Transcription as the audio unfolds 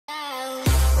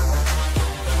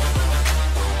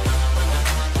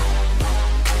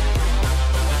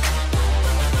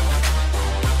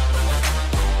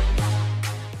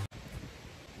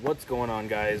going on,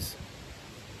 guys?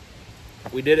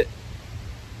 We did it.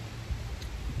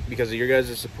 Because of your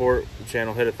guys' support, the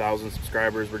channel hit 1,000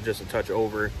 subscribers. We're just a touch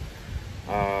over.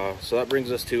 So that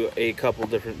brings us to a couple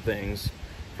different things.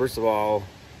 First of all,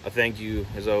 a thank you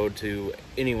is owed to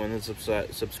anyone that's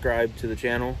subscribed to the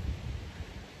channel.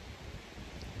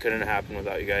 Couldn't happen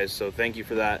without you guys, so thank you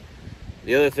for that.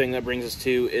 The other thing that brings us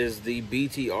to is the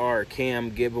BTR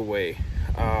cam giveaway.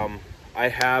 I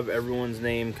have everyone's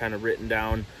name kind of written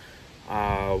down.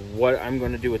 What I'm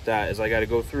going to do with that is I got to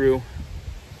go through,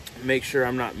 make sure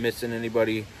I'm not missing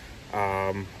anybody.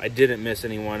 I didn't miss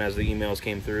anyone as the emails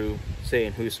came through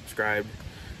saying who subscribed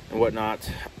and whatnot.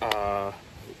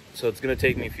 So it's going to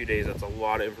take me a few days. That's a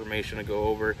lot of information to go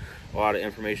over, a lot of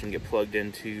information to get plugged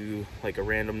into like a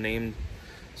random name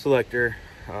selector.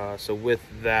 So with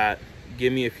that,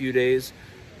 give me a few days.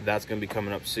 That's going to be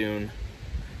coming up soon.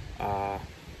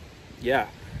 Yeah,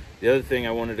 the other thing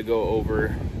I wanted to go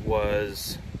over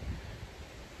was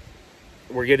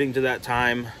we're getting to that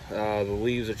time. The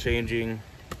leaves are changing,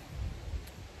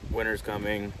 winter's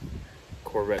coming,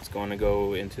 Corvette's going to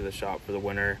go into the shop for the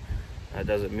winter. That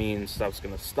doesn't mean stuff's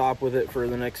going to stop with it for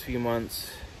the next few months,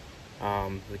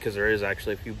 because there is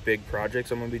actually a few big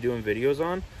projects I'm going to be doing videos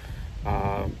on.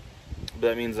 But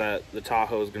that means that the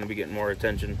Tahoe is going to be getting more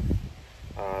attention.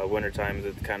 Winter times,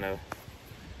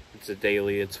 it's a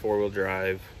daily, it's 4-wheel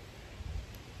drive,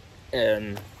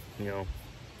 and you know,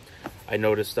 I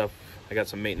noticed stuff. I got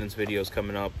some maintenance videos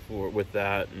coming up with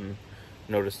that, and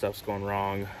noticed stuff's going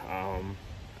wrong. I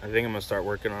think I'm gonna start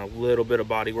working on a little bit of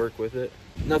body work with it.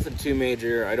 Nothing too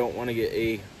major. I don't want to get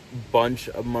a bunch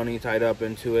of money tied up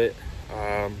into it,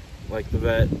 like the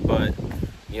Vette, but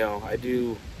you know, I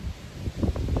do.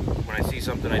 When I see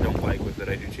something I don't like with it,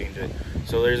 I do change it.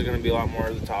 So there's going to be a lot more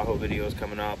of the Tahoe videos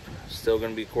coming up. Still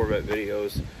going to be Corvette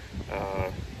videos.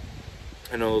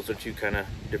 I know those are two kind of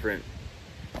different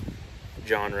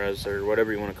genres or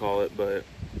whatever you want to call it, but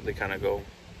they kind of go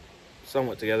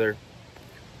somewhat together.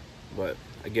 But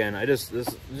again, this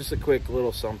is just a quick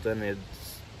little something.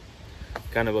 It's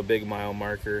kind of a big mile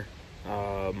marker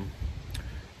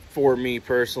for me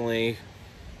personally.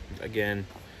 Again,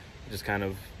 just kind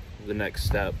of the next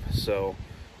step. So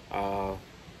I'm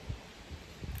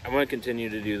going to continue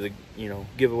to do the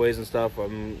giveaways and stuff.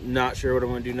 I'm not sure what I'm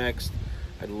going to do next.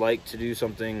 I'd like to do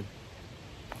something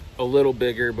a little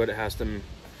bigger, but it has to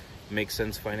make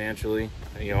sense financially.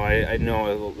 I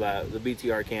know that the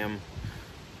BTR cam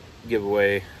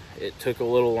giveaway, it took a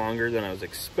little longer than I was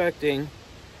expecting,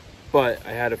 but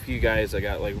I had a few guys that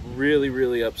got like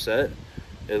really upset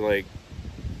and like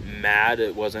mad.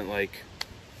 It wasn't like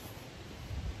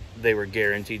they were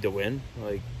guaranteed to win.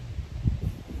 Like,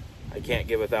 I can't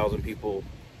give 1,000 people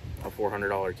a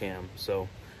 $400 cam. So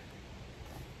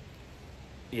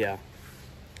yeah,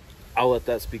 I'll let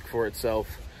that speak for itself.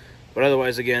 But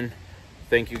otherwise, again,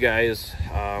 thank you guys.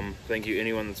 Thank you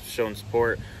anyone that's shown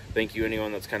support. Thank you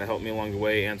anyone that's kind of helped me along the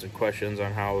way, answered questions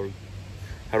on how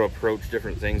to approach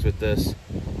different things with this.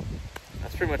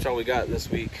 That's pretty much all we got this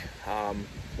week.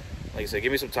 Like I said,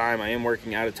 give me some time. I am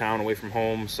working out of town, away from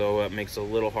home, so it makes it a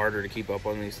little harder to keep up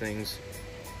on these things.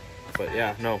 But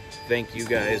yeah, no, thank you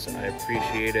guys. I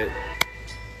appreciate it.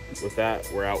 With that,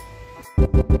 we're out.